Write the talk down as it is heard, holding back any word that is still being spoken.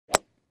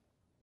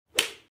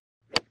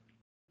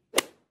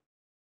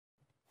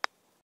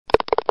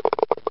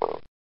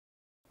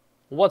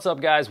What's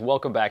up guys,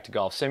 welcome back to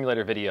Golf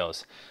Simulator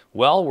videos.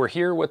 Well, we're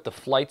here with the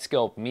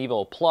FlightScope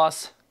Mevo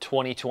Plus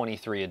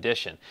 2023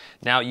 edition.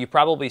 Now, you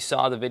probably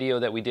saw the video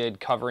that we did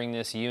covering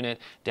this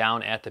unit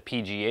down at the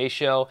PGA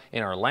show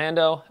in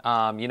Orlando.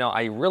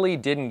 I really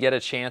didn't get a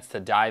chance to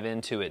dive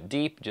into it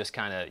deep, just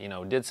kind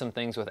of, did some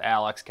things with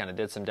Alex, kind of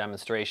did some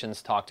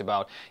demonstrations, talked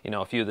about,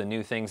 a few of the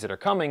new things that are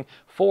coming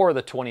for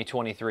the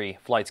 2023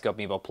 FlightScope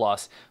Mevo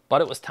Plus, but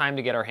it was time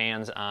to get our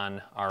hands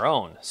on our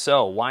own.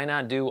 So why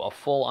not do a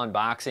full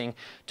unboxing,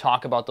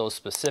 talk about those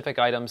specific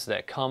items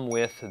that come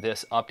with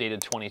this updated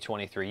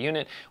 2023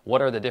 unit,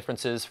 what are the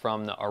differences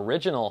from the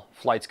original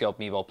FlightScope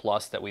Mevo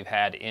Plus that we've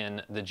had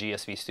in the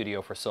GSV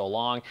studio for so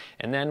long,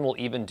 and then we'll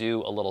even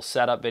do a little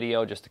setup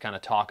video just to kind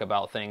of talk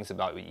about things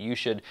about what you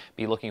should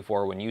be looking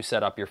for when you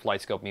set up your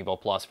FlightScope Mevo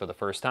Plus for the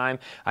first time.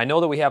 I know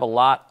that we have a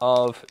lot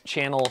of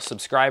channel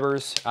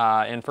subscribers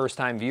and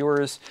first-time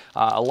viewers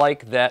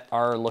alike that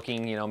are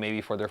looking,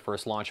 maybe for their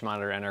first launch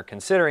monitor and are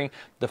considering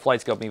the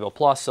FlightScope Mevo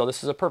Plus, so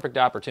this is a perfect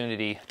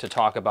opportunity to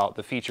talk about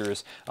the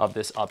features of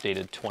this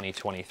updated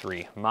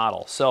 2023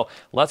 model. So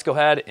let's go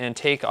ahead and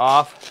take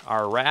off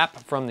our wrap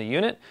from the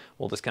unit.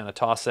 We'll just kind of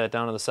toss that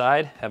down to the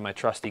side. Have my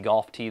trusty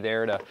golf tee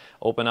there to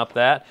open up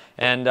that.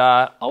 And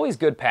always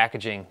good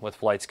packaging with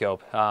FlightScope.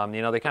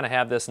 They kind of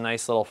have this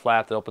nice little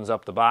flap that opens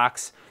up the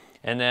box.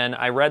 And then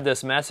I read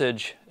this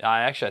message,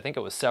 actually I think it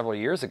was several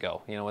years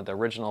ago, with the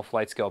original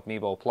FlightScope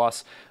Mevo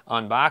Plus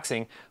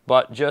unboxing,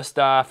 but just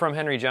from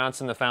Henry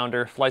Johnson, the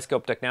founder,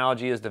 FlightScope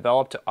technology is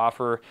developed to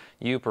offer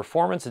you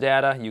performance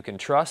data you can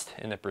trust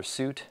in the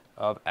pursuit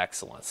of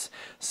excellence.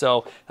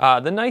 So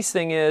the nice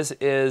thing is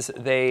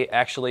they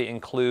actually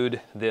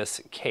include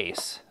this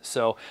case.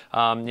 So,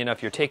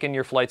 if you're taking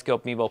your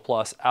FlightScope Mevo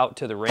Plus out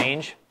to the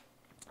range,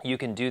 you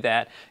can do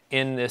that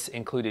in this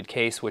included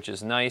case, which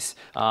is nice.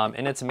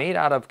 And it's made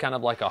out of kind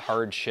of like a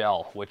hard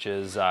shell, which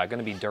is going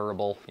to be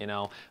durable.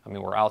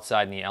 We're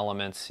outside in the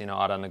elements,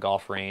 out on the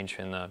golf range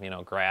in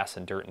the, grass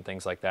and dirt and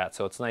things like that.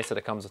 So it's nice that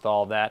it comes with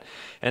all of that.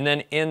 And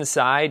then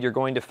inside, you're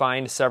going to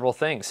find several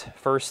things.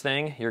 First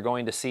thing, you're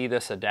going to see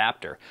this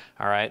adapter.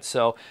 All right,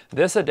 so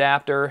this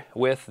adapter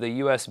with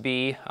the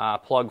USB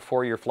plug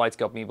for your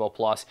FlightScope Mevo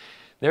Plus,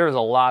 there was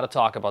a lot of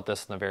talk about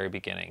this in the very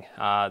beginning.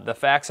 The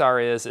facts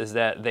is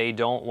that they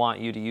don't want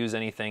you to use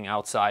anything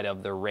outside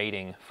of the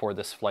rating for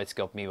this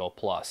FlightScope Mevo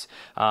Plus.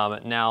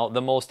 Now, the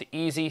most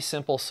easy,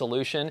 simple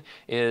solution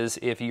is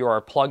if you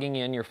are plugging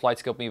in your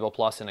FlightScope Mevo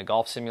Plus in a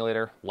golf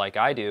simulator, like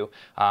I do,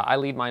 I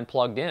leave mine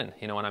plugged in,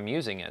 when I'm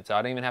using it. So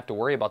I don't even have to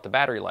worry about the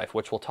battery life,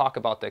 which we'll talk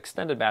about the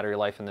extended battery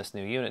life in this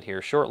new unit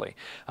here shortly.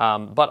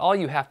 But all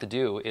you have to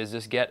do is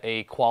just get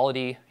a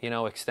quality,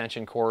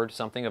 extension cord,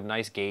 something of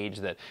nice gauge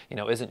that,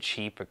 isn't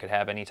cheap. It could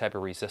have any type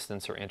of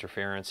resistance or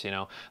interference,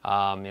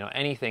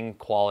 anything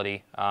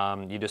quality.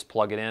 You just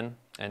plug it in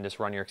and just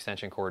run your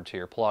extension cord to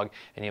your plug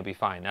and you'll be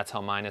fine. That's how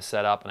mine is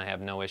set up and I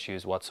have no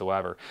issues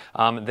whatsoever.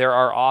 There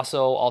are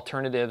also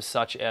alternatives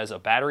such as a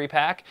battery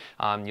pack.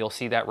 You'll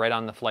see that right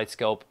on the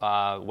FlightScope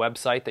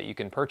website that you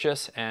can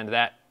purchase, and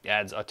that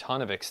adds a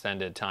ton of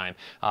extended time.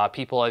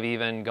 People have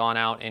even gone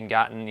out and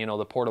gotten,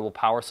 the portable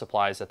power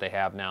supplies that they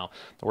have now,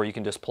 where you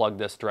can just plug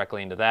this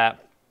directly into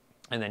that,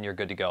 and then you're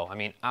good to go.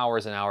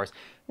 Hours and hours.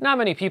 Not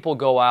many people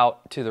go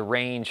out to the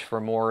range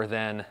for more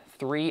than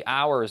 3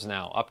 hours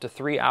now. Up to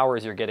 3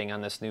 hours you're getting on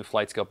this new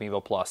FlightScope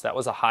Mevo Plus. That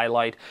was a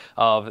highlight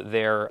of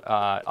their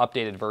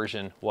updated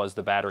version, was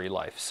the battery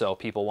life. So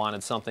people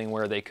wanted something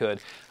where they could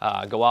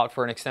go out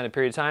for an extended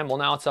period of time. Well,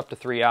 now it's up to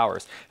 3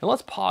 hours. And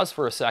let's pause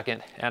for a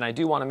second, and I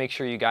do want to make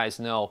sure you guys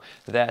know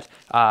that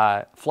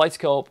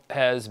FlightScope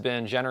has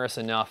been generous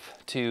enough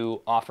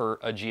to offer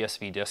a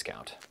GSV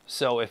discount.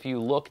 So if you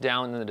look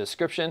down in the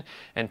description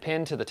and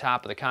pin to the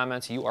top of the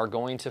comments, you are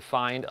going to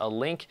find a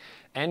link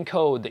and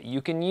code that you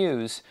can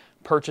use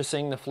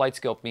purchasing the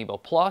FlightScope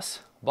Mevo Plus,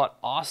 but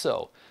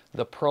also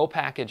the Pro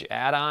Package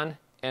add-on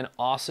and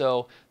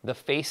also the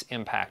face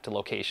impact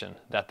location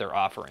that they're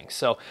offering.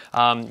 So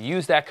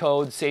use that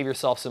code, save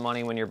yourself some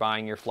money when you're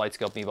buying your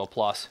FlightScope Mevo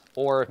Plus,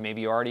 or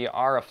maybe you already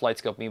are a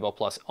FlightScope Mevo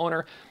Plus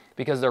owner,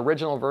 because the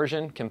original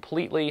version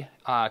completely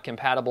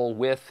compatible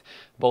with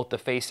both the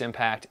face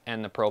impact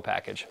and the Pro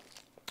Package.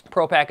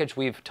 Pro Package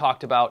we've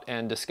talked about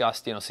and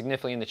discussed,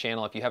 significantly in the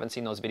channel. If you haven't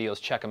seen those videos,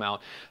 check them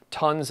out.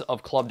 Tons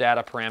of club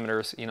data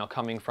parameters,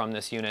 coming from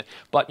this unit.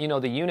 But,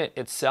 the unit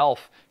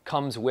itself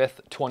comes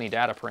with 20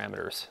 data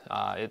parameters.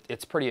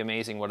 It's pretty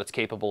amazing what it's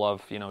capable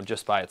of,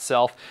 just by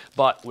itself.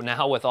 But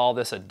now with all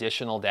this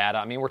additional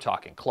data, we're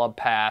talking club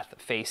path,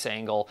 face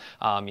angle,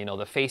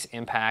 the face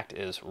impact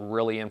is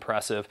really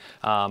impressive.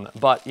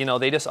 But,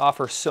 they just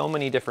offer so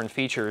many different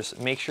features.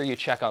 Make sure you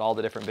check out all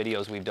the different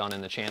videos we've done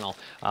in the channel,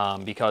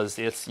 because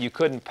you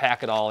couldn't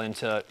pack it all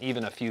into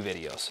even a few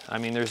videos.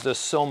 There's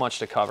just so much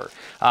to cover.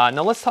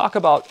 Now let's talk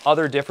about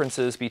other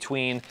differences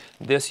between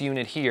this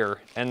unit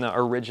here and the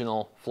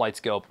original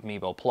FlightScope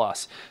Mevo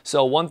Plus.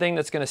 So one thing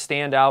that's going to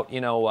stand out,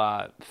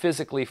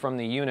 physically from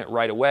the unit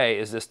right away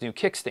is this new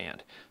kickstand.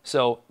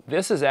 So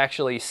this is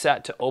actually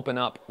set to open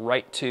up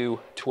right to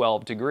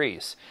 12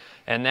 degrees.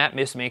 And that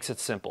just makes it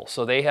simple.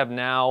 So they have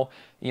now,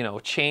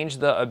 changed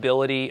the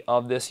ability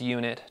of this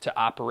unit to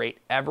operate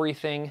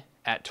everything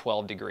at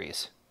 12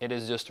 degrees. It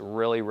is just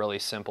really, really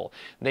simple.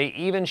 They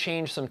even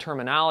changed some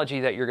terminology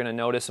that you're going to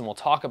notice, and we'll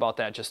talk about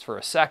that just for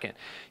a second.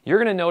 You're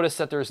going to notice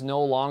that there's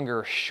no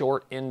longer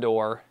short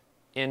indoor,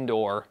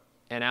 indoor,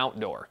 and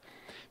outdoor,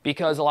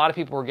 because a lot of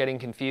people were getting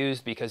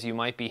confused because you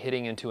might be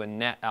hitting into a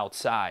net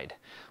outside.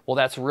 Well,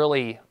 that's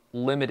really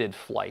limited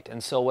flight.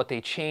 And so what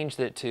they changed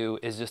it to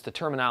is just the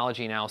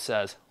terminology now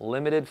says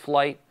limited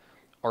flight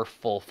or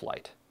full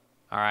flight.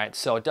 All right,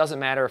 so it doesn't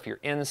matter if you're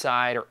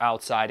inside or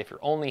outside. If you're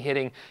only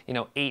hitting,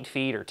 8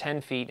 feet or 10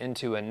 feet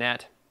into a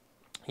net,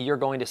 you're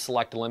going to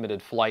select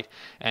limited flight,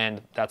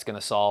 and that's going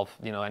to solve,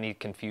 any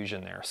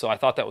confusion there. So I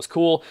thought that was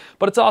cool,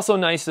 but it's also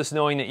nice just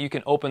knowing that you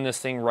can open this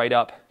thing right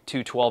up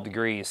to 12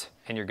 degrees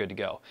and you're good to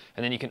go.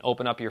 And then you can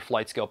open up your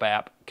FlightScope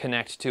app,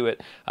 connect to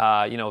it,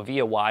 via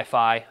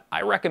Wi-Fi.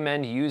 I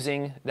recommend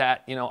using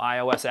that,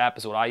 iOS app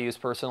is what I use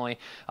personally,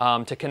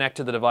 to connect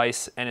to the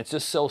device. And it's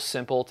just so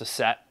simple to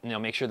set,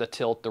 make sure the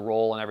tilt, the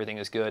roll, and everything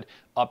is good.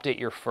 Update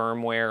your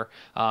firmware,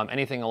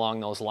 anything along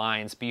those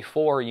lines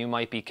before you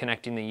might be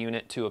connecting the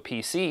unit to a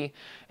PC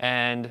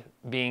and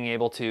being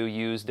able to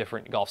use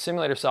different golf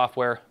simulator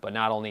software. But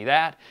not only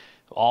that,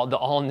 the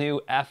all-new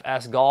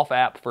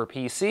FlightScope for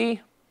PC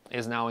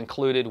is now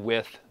included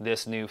with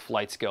this new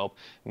FlightScope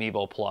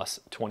Mevo Plus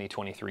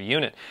 2023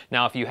 unit.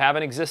 Now, if you have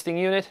an existing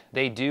unit,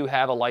 they do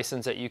have a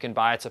license that you can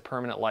buy. It's a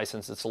permanent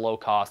license. It's low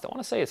cost. I want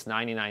to say it's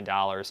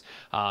 $99.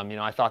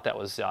 I thought that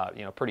was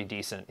pretty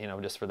decent,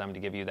 just for them to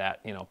give you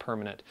that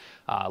permanent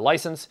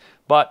license.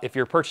 But if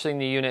you're purchasing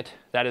the unit,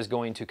 that is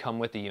going to come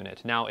with the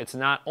unit. Now, it's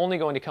not only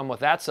going to come with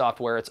that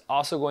software, it's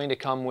also going to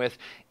come with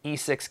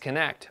E6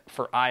 Connect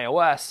for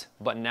iOS,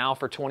 but now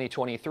for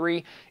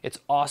 2023, it's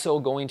also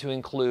going to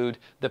include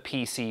the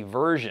PC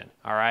version,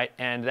 all right?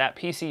 And that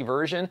PC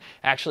version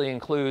actually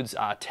includes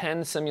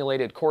 10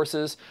 simulated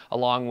courses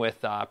along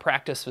with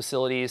practice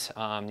facilities,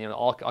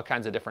 all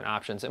kinds of different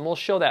options. And we'll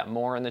show that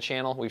more in the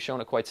channel. We've shown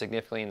it quite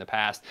significantly in the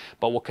past,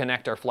 but we'll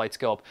connect our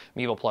FlightScope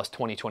Mevo Plus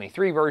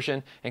 2023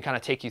 version and kind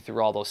of take you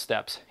through all those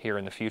steps here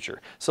in the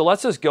future. So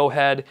let's just go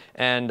ahead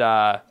and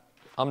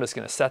I'm just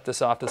going to set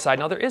this off to the side.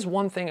 Now, there is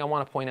one thing I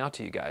want to point out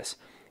to you guys,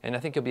 and I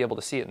think you'll be able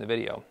to see it in the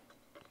video.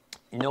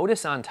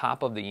 Notice on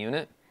top of the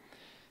unit,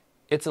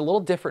 it's a little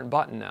different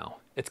button now.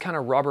 It's kind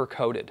of rubber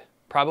coated,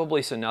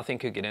 probably so nothing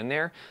could get in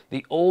there.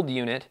 The old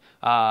unit,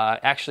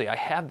 actually I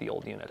have the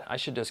old unit. I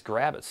should just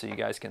grab it so you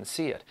guys can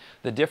see it.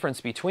 The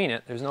difference between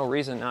it, there's no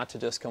reason not to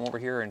just come over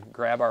here and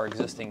grab our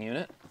existing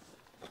unit.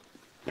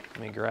 Let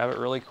me grab it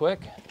really quick.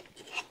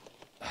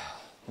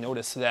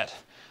 Notice that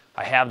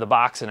I have the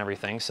box and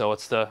everything, so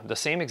it's the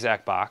same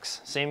exact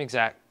box, same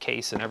exact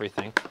case and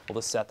everything.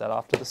 We'll just set that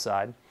off to the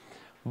side.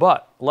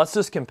 But let's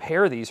just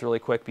compare these really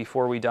quick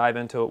before we dive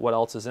into what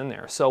else is in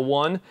there. So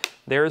one,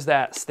 there's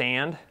that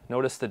stand.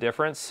 Notice the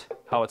difference,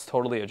 how it's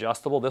totally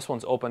adjustable. This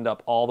one's opened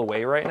up all the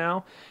way right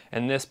now,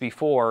 and this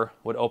before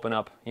would open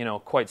up,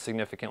 quite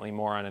significantly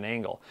more on an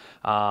angle.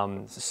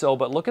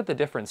 But look at the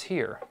difference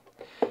here.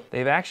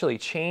 They've actually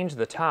changed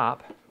the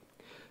top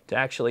to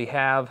actually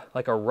have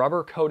like a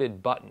rubber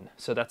coated button.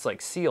 So that's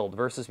like sealed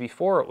versus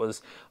before it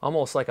was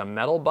almost like a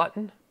metal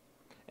button.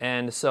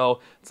 And so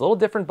it's a little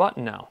different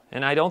button now.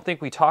 And I don't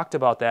think we talked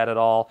about that at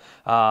all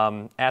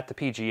at the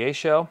PGA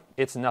show.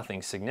 It's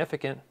nothing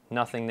significant,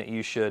 nothing that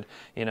you should,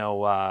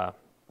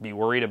 be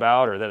worried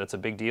about or that it's a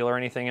big deal or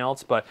anything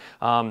else. But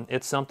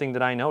it's something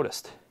that I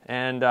noticed.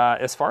 And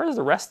as far as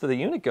the rest of the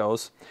unit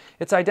goes,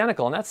 it's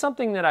identical. And that's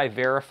something that I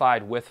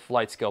verified with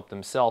FlightScope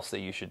themselves that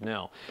you should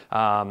know.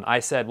 I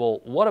said,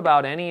 well, what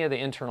about any of the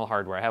internal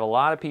hardware? I have a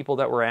lot of people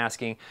that were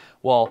asking,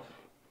 well,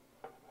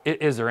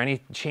 is there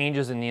any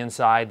changes in the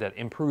inside that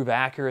improve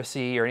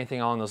accuracy or anything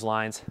along those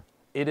lines?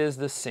 It is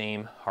the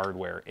same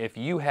hardware. If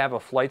you have a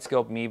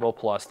FlightScope Mevo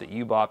Plus that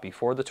you bought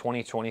before the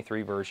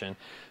 2023 version,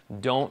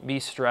 don't be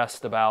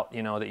stressed about,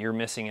 that you're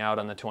missing out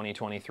on the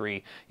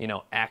 2023,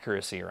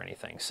 accuracy or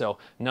anything. So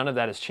none of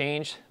that has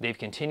changed. They've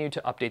continued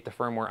to update the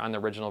firmware on the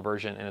original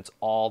version, and it's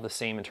all the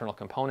same internal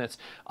components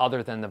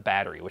other than the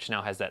battery, which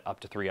now has that up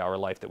to 3-hour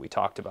life that we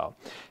talked about.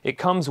 It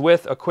comes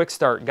with a quick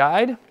start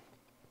guide.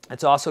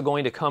 It's also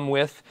going to come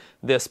with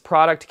this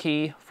product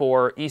key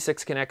for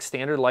E6 Connect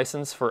standard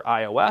license for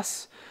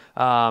iOS.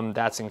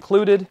 That's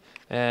included.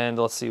 And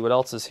let's see what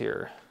else is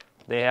here.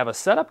 They have a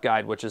setup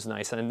guide, which is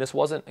nice. And this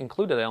wasn't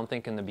included, I don't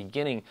think, in the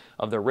beginning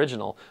of the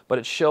original, but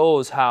it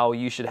shows how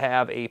you should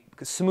have a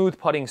smooth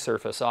putting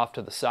surface off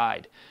to the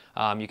side.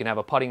 You can have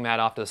a putting mat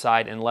off to the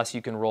side unless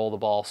you can roll the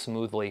ball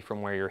smoothly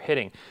from where you're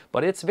hitting.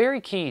 But it's very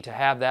key to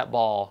have that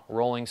ball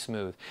rolling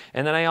smooth.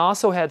 And then I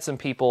also had some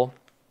people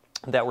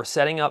that were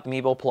setting up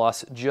Mevo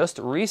Plus just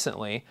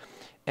recently,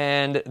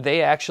 and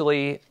they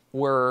actually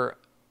were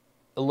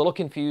a little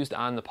confused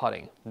on the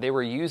putting. They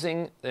were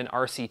using an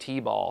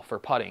RCT ball for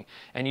putting,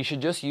 and you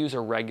should just use a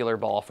regular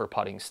ball for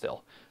putting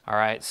still. All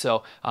right,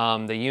 so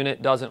the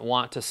unit doesn't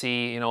want to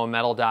see, a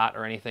metal dot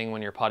or anything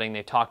when you're putting.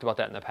 They've talked about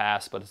that in the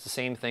past, but it's the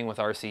same thing with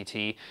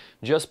RCT.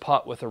 Just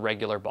putt with a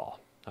regular ball.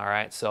 All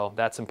right, so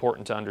that's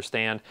important to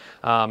understand.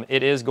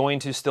 It is going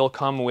to still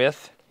come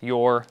with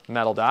your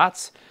metal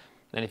dots.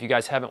 And if you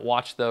guys haven't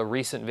watched the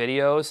recent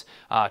videos,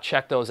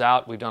 check those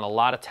out. We've done a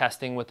lot of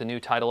testing with the new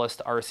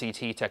Titleist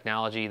RCT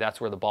technology. That's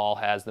where the ball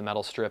has the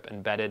metal strip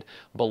embedded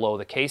below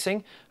the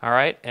casing. All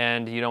right,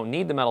 and you don't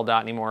need the metal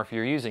dot anymore if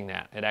you're using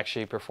that. It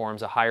actually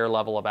performs a higher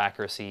level of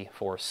accuracy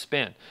for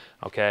spin.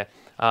 Okay,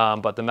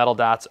 but the metal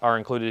dots are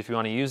included if you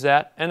want to use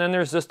that. And then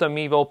there's just a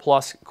Mevo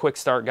Plus quick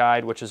start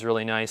guide, which is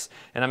really nice.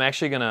 And I'm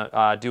actually going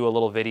to do a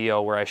little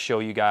video where I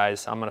show you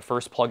guys. I'm going to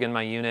first plug in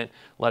my unit,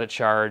 let it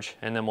charge,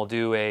 and then we'll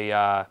do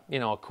a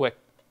a quick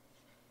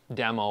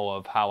demo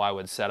of how I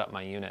would set up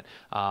my unit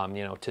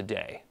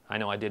today. I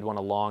know I did one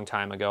a long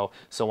time ago,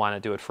 so why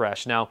not do it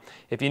fresh? Now,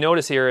 if you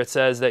notice here, it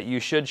says that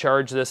you should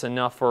charge this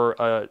enough for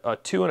a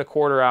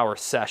 2¼ hour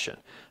session.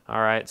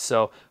 All right,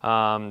 so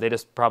they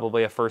just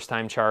probably a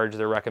first-time charge.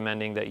 They're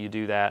recommending that you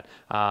do that,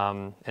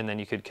 and then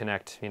you could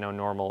connect,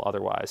 normal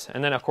otherwise.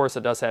 And then, of course,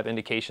 it does have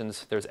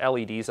indications. There's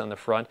LEDs on the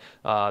front,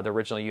 the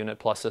original unit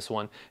plus this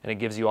one, and it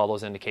gives you all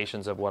those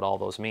indications of what all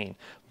those mean.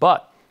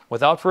 But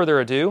without further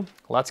ado,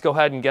 let's go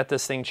ahead and get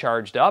this thing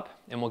charged up,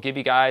 and we'll give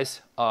you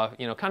guys,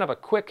 kind of a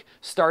quick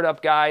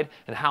startup guide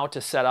and how to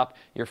set up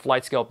your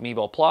FlightScope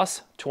Mevo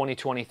Plus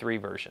 2023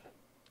 version.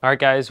 All right,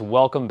 guys,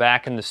 welcome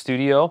back in the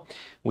studio.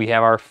 We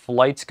have our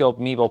FlightScope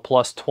Mevo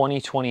Plus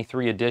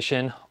 2023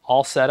 edition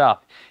all set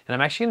up, and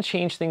I'm actually going to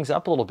change things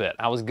up a little bit.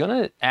 I was going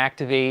to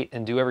activate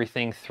and do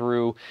everything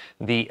through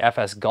the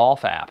FS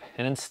Golf app,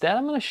 and instead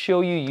I'm going to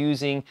show you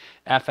using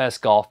FS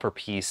Golf for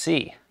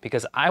PC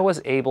because I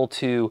was able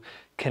to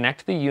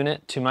connect the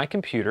unit to my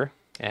computer,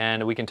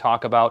 and we can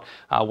talk about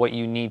what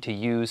you need to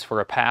use for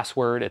a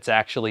password. It's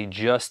actually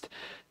just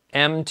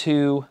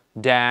M2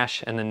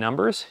 dash and the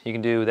numbers. You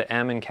can do the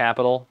M in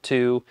capital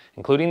 2,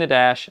 including the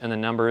dash and the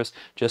numbers.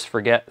 Just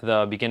forget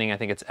the beginning, I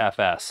think it's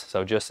FS.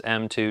 So just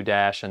M2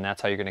 dash, and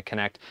that's how you're going to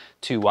connect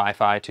to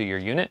Wi-Fi to your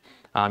unit.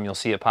 You'll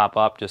see it pop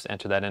up, just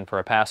enter that in for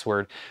a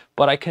password.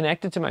 But I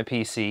connected to my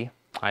PC,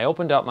 I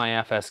opened up my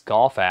FS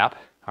Golf app,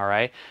 all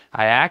right?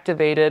 I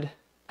activated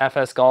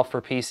FS Golf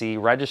for PC,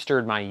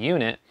 registered my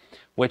unit,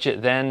 which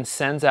it then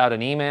sends out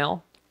an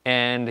email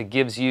and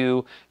gives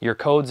you your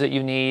codes that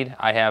you need.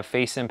 I have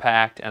Face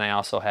Impact, and I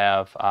also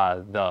have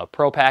the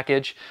Pro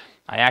package.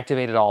 I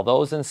activated all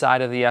those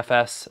inside of the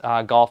FS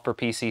Golf for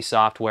PC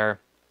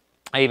software.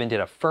 I even did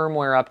a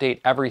firmware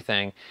update,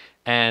 everything,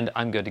 and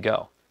I'm good to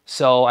go.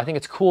 So I think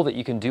it's cool that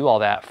you can do all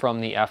that from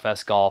the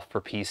FS Golf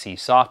for PC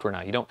software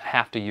now. You don't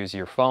have to use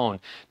your phone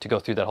to go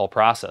through that whole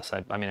process.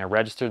 I mean, I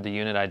registered the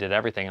unit, I did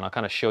everything, and I'll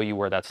kind of show you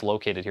where that's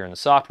located here in the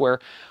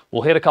software.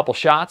 We'll hit a couple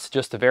shots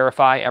just to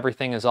verify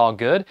everything is all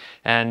good.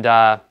 And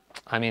I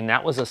mean,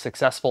 that was a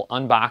successful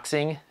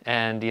unboxing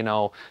and,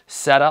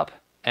 setup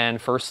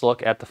and first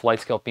look at the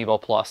FlightScope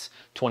Mevo Plus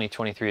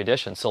 2023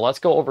 edition. So let's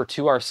go over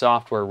to our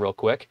software real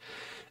quick.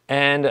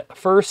 And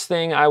first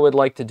thing I would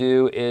like to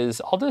do is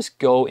I'll just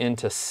go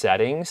into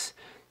settings,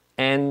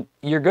 and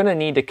you're going to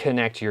need to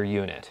connect your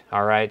unit.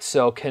 All right,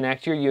 so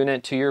connect your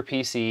unit to your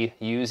PC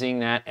using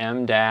that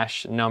M-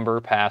 number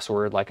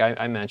password like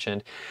I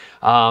mentioned.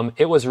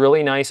 It was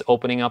really nice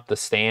opening up the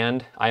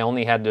stand. I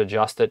only had to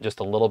adjust it just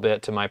a little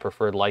bit to my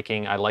preferred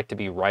liking. I like to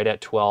be right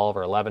at 12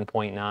 or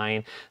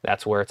 11.9.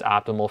 That's where it's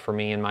optimal for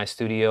me in my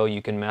studio.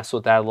 You can mess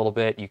with that a little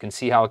bit. You can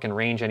see how it can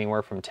range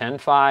anywhere from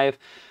 10.5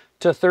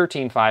 to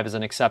 13.5 is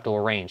an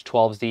acceptable range.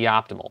 12 is the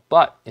optimal.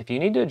 But if you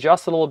need to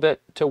adjust it a little bit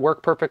to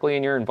work perfectly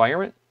in your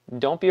environment,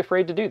 don't be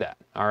afraid to do that,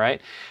 all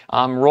right?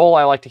 Roll,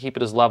 I like to keep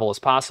it as level as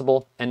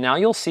possible. And now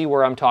you'll see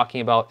where I'm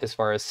talking about as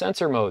far as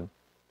sensor mode.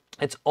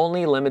 It's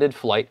only limited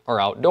flight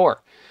or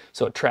outdoor.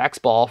 So it tracks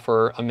ball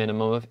for a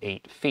minimum of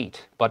 8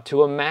 feet, but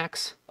to a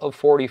max of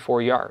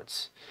 44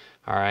 yards.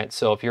 All right,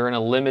 so if you're in a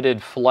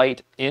limited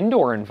flight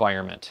indoor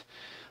environment,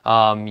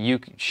 you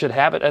should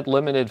have it at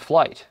limited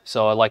flight.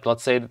 So like,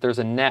 let's say that there's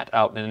a net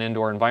out in an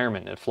indoor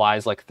environment. It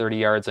flies like 30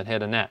 yards and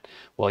hit a net.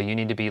 Well, you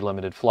need to be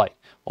limited flight.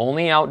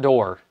 Only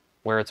outdoor,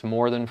 where it's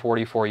more than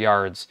 44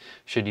 yards,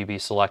 should you be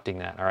selecting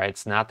that. All right,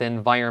 it's not the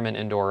environment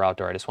indoor or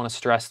outdoor. I just want to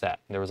stress that.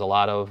 There was a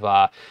lot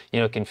of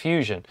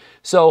confusion.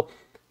 So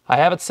I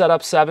have it set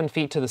up 7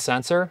 feet to the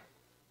sensor,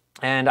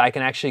 and I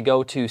can actually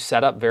go to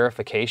setup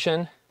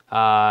verification,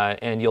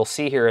 and you'll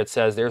see here it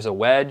says there's a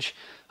wedge.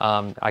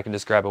 I can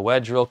just grab a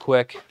wedge real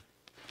quick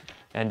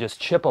and just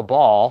chip a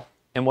ball.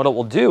 And what it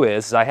will do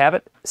is I have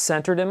it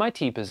centered in my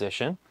T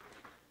position,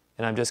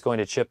 and I'm just going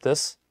to chip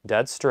this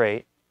dead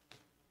straight.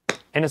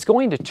 And it's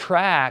going to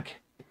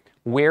track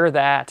where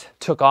that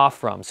took off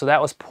from. So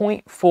that was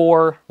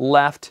 0.4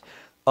 left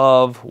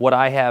of what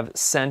I have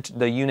sent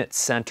the unit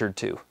centered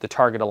to, the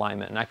target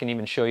alignment, and I can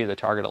even show you the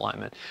target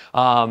alignment.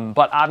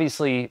 But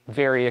obviously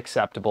very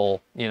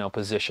acceptable, you know,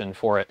 position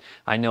for it.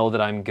 I know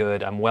that I'm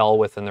good, I'm well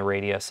within the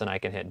radius, and I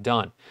can hit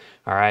done.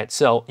 All right,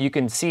 so you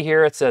can see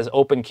here it says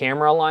open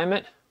camera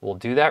alignment. We'll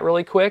do that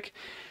really quick.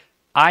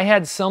 I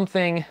had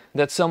something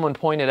that someone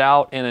pointed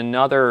out in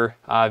another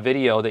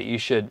video that you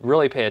should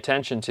really pay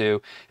attention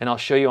to, and I'll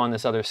show you on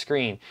this other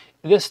screen.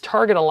 This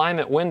target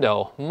alignment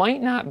window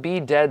might not be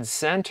dead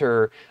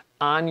center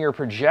on your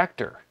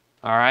projector.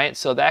 All right,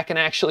 so that can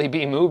actually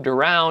be moved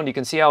around. You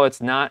can see how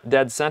it's not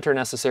dead center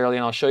necessarily,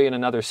 and I'll show you in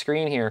another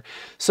screen here.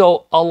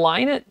 So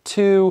align it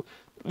to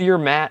your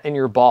mat and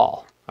your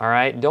ball. All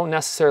right, don't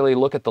necessarily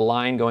look at the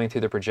line going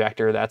through the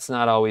projector. That's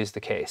not always the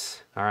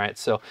case. All right,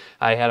 so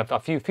I had a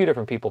few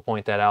different people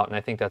point that out, and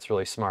I think that's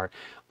really smart.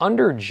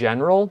 Under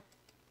general,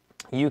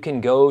 you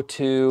can go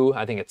to,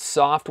 I think it's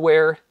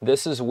software.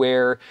 This is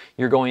where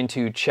you're going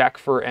to check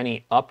for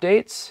any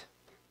updates,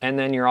 and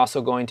then you're also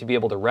going to be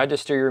able to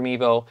register your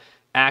Mevo,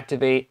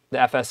 activate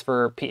the FS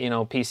for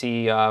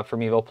PC for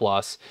Mevo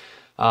Plus,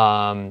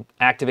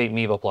 activate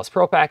Mevo Plus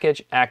Pro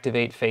package,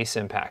 activate face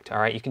impact. All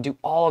right, you can do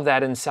all of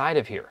that inside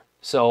of here.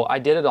 So I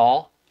did it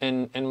all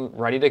and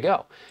ready to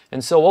go.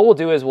 And so what we'll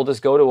do is we'll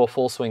just go to a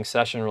full swing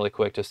session really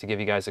quick just to give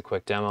you guys a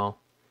quick demo.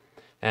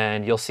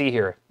 And you'll see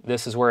here,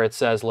 this is where it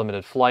says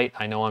limited flight.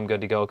 I know I'm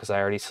good to go because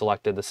I already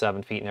selected the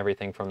 7 feet and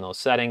everything from those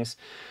settings.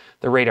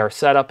 The radar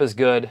setup is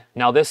good.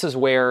 Now this is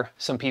where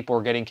some people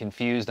are getting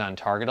confused on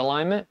target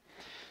alignment.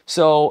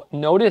 So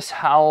notice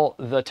how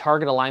the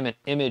target alignment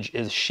image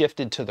is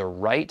shifted to the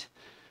right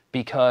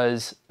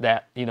because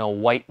that, you know,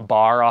 white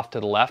bar off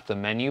to the left, the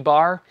menu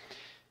bar.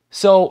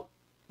 So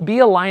be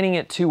aligning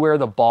it to where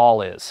the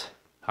ball is.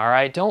 All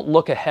right, don't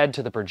look ahead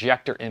to the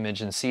projector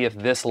image and see if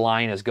this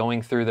line is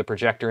going through the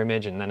projector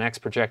image and the next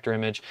projector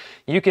image.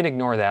 You can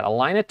ignore that.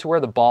 Align it to where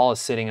the ball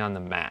is sitting on the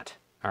mat.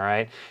 All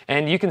right,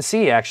 and you can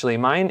see actually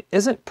mine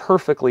isn't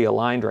perfectly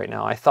aligned right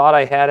now. I thought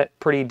I had it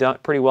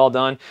pretty well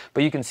done,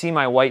 but you can see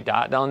my white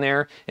dot down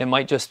there. It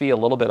might just be a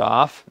little bit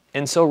off.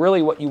 And so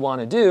really what you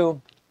want to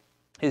do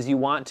is you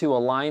want to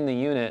align the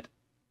unit.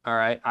 All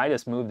right, I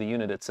just moved the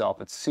unit itself.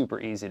 It's super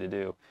easy to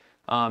do.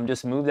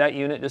 Just move that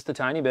unit just a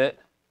tiny bit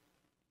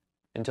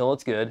until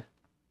it's good.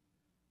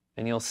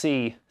 And you'll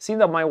see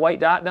my white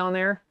dot down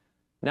there?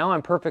 Now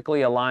I'm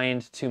perfectly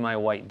aligned to my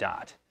white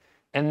dot.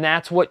 And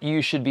that's what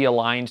you should be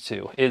aligned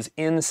to, is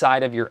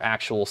inside of your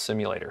actual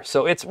simulator.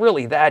 So it's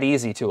really that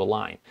easy to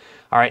align.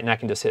 All right, and I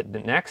can just hit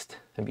next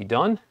and be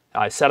done.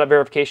 Setup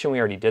verification, we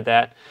already did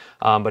that.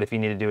 But if you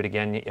need to do it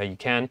again, you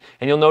can.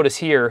 And you'll notice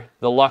here,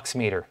 the lux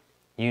meter.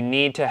 You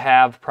need to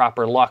have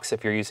proper lux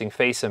if you're using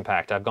face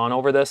impact. I've gone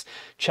over this.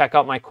 Check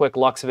out my quick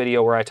lux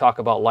video where I talk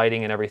about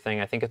lighting and everything.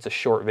 I think it's a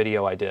short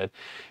video I did.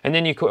 And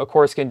then you, of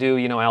course, can do,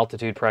 you know,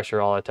 altitude,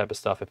 pressure, all that type of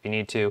stuff if you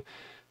need to.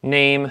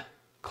 Name,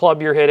 club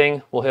you're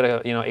hitting. We'll hit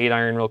a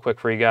 8-iron real quick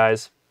for you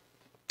guys.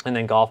 And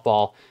then golf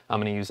ball,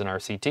 I'm going to use an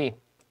RCT.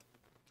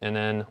 And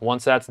then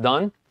once that's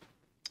done,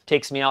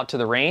 takes me out to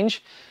the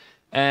range.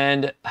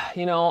 And,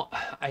 you know,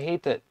 I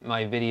hate that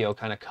my video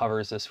kind of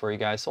covers this for you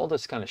guys, so I'll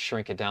just kind of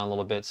shrink it down a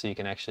little bit so you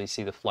can actually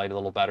see the flight a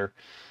little better,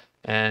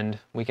 and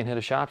we can hit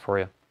a shot for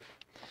you.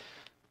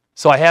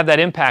 So I have that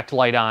impact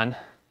light on,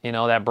 you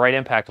know, that bright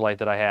impact light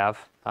that I have.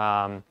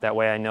 That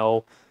way I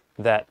know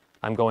that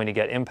I'm going to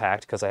get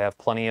impact because I have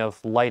plenty of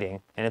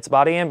lighting, and it's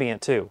about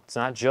ambient too. It's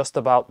not just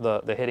about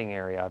the hitting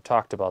area. I've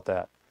talked about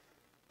that.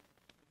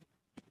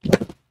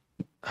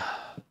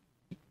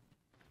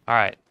 All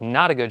right,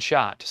 not a good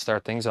shot to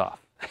start things off.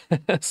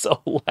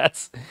 So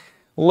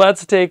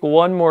let's take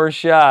one more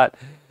shot.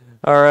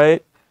 All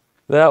right,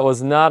 that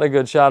was not a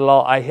good shot at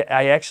all. I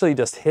actually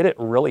just hit it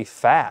really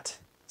fat.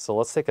 So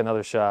let's take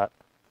another shot.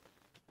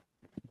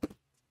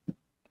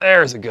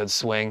 There's a good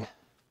swing.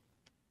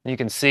 You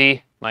can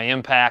see my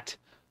impact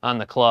on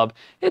the club.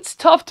 It's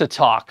tough to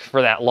talk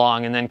for that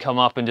long and then come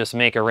up and just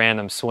make a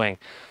random swing.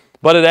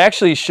 But it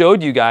actually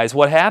showed you guys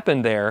what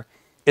happened there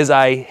is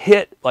I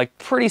hit like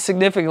pretty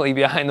significantly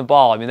behind the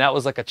ball. I mean, that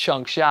was like a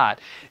chunk shot.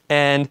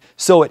 And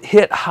so it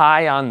hit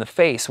high on the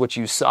face, which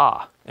you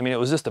saw. I mean, it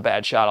was just a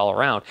bad shot all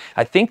around.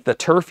 I think the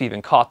turf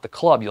even caught the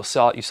club. You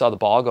saw the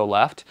ball go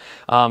left.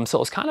 So it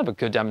was kind of a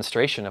good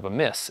demonstration of a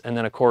miss. And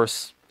then, of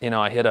course, you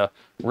know, I hit a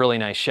really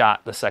nice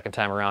shot the second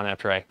time around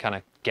after I kind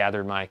of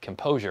gathered my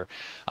composure.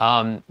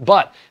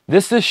 But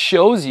this just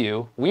shows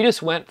you, we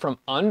just went from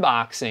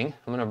unboxing.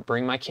 I'm going to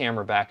bring my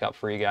camera back up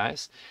for you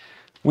guys.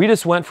 We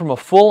just went from a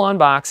full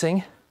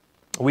unboxing.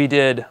 We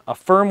did a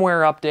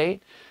firmware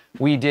update.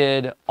 We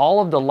did all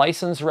of the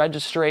license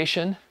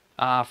registration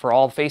for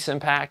all Face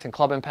Impact and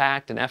Club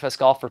Impact and FS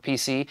Golf for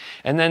PC.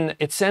 And then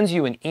it sends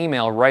you an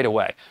email right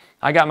away.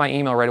 I got my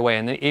email right away,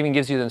 and it even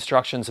gives you the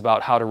instructions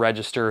about how to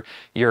register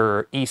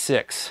your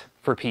E6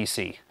 for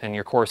PC and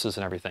your courses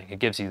and everything. It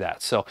gives you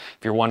that. So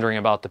if you're wondering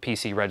about the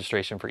PC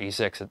registration for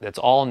E6, it's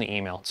all in the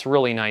email. It's a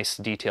really nice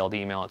detailed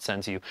email it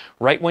sends you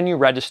right when you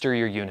register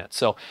your unit.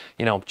 So,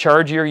 you know,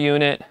 charge your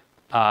unit,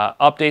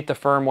 update the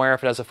firmware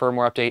if it has a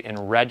firmware update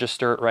and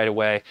register it right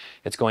away,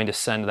 it's going to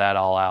send that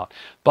all out.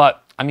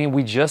 But I mean,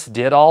 we just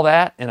did all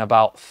that in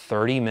about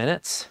 30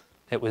 minutes.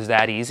 It was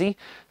that easy.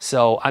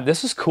 So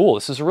this is cool.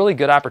 This is a really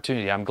good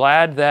opportunity. I'm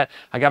glad that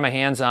I got my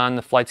hands on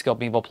the FlightScope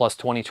Mevo Plus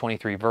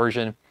 2023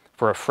 version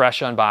for a fresh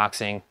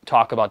unboxing,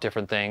 talk about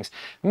different things.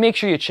 Make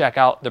sure you check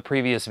out the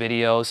previous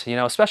videos, you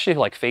know, especially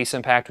like face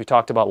impact. We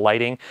talked about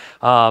lighting.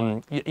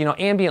 You know,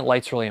 ambient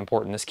light's really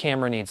important. This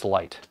camera needs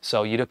light.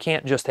 So you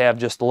can't just have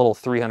just a little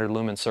 300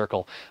 lumen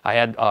circle. I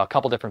had a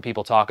couple different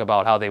people talk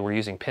about how they were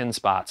using pin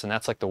spots, and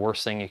that's like the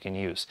worst thing you can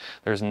use.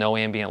 There's no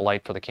ambient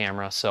light for the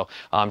camera. So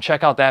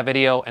check out that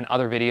video and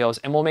other videos,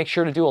 and we'll make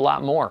sure to do a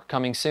lot more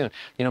coming soon.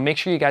 You know, make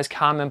sure you guys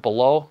comment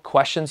below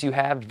questions you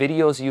have,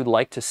 videos you'd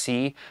like to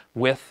see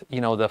with, you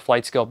know, the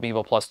FlightScope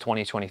Mevo Plus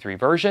 2023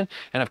 version.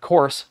 And of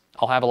course,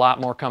 I'll have a lot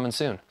more coming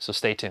soon, so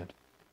stay tuned.